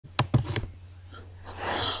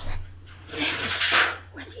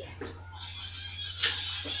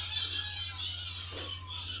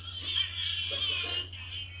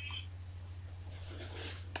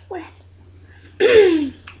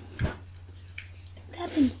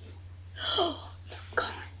happened? Oh, they're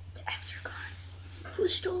gone. The eggs are gone. Who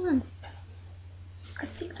stole them? I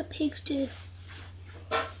think the pigs did.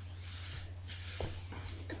 The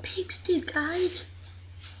pigs did, guys.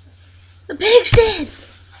 The pigs did!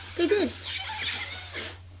 They did.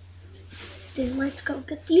 Then let's go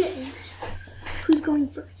get the eggs. Who's going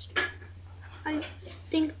first? I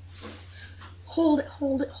think. Hold it,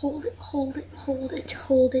 hold it, hold it, hold it, hold it,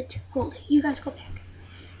 hold it, hold it. You guys go back.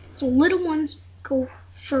 The little ones go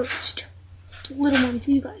first. The little ones,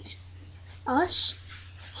 you guys. Us?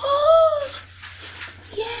 Oh!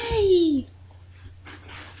 Yay!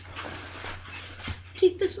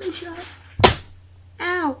 Take the slingshot.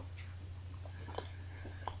 Ow!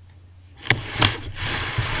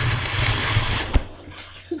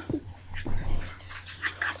 I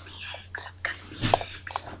got the eggs. I got the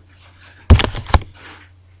eggs.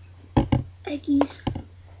 Eggies.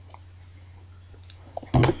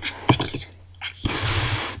 Eggies. Eggies.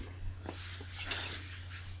 Eggies.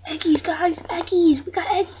 Eggies, guys. Eggies. We got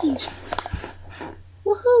eggies.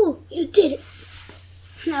 Woohoo! You did it.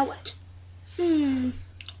 Now what?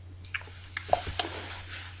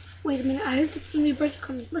 Wait a minute. I heard the enemy birds are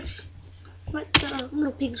coming. Let's let the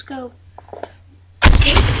little pigs go.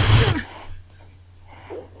 Okay.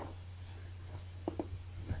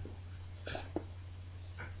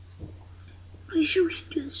 Are you sure we should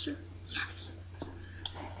do this, sir? Yes.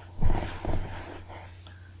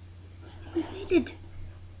 We made it.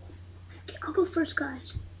 Okay, I'll go first,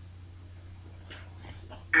 guys.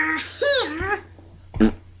 Here.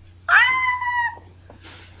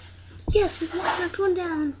 Yes, we knocked one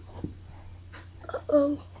down.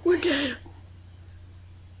 Uh-oh, we're dead.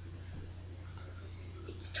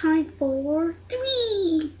 It's time for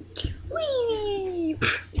 3. Whee!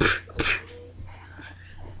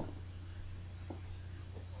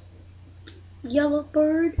 Yellow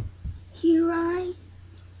bird, here I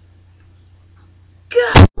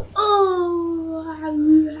go.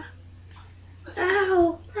 Oh,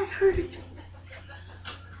 ow, that hurt.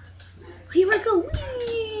 Here I go.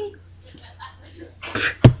 Whee!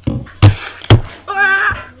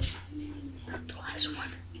 Ah! The last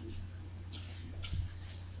one.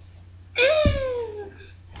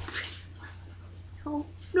 Oh,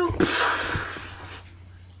 no.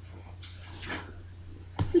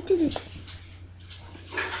 We did it.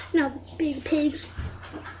 Now the big pigs.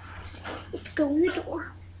 Let's go in the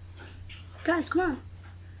door. Guys, come on.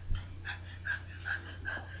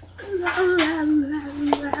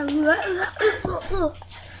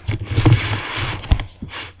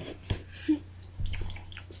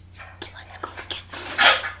 Let's go get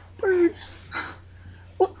birds.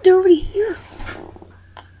 Oh, they're already here.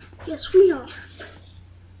 Yes, we are.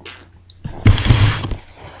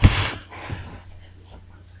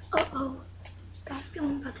 Uh-oh. Got a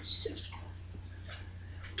feeling about this soon.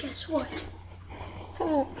 Guess what?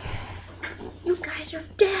 Oh, you guys are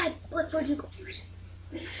dead. Let birds go first.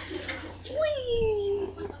 Whee!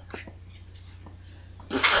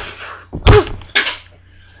 Oh.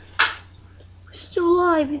 We're still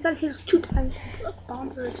alive. We got hit 2 times.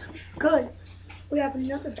 Bombers. Good. We have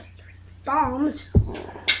another bombs.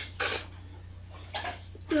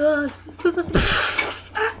 We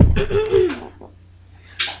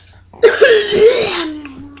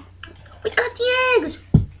got the eggs.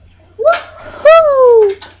 Woohoo!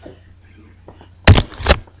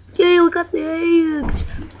 Yay, we got the eggs.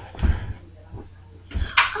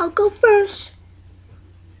 I'll go first.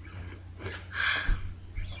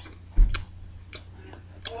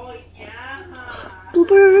 Oh, yeah.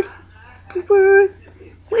 Bluebird, Bluebird,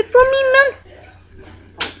 wait for me, man.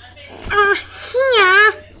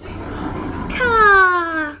 Here.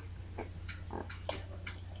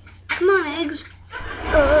 Come on, eggs.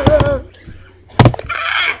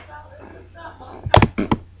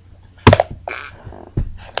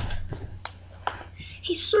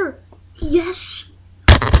 Hey, sir. Yes.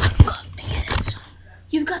 I've got the eggs.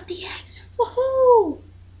 You've got the eggs. Woohoo!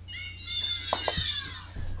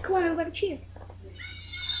 Come on, everybody cheer.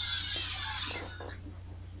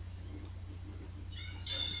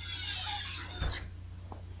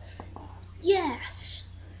 Yes.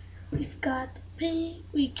 We've got the pig.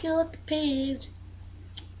 We killed the pigs.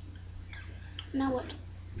 Now what?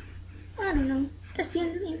 I don't know. That's the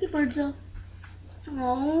end of the Angry Birds, though.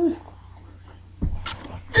 Oh.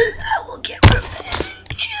 I will get rid of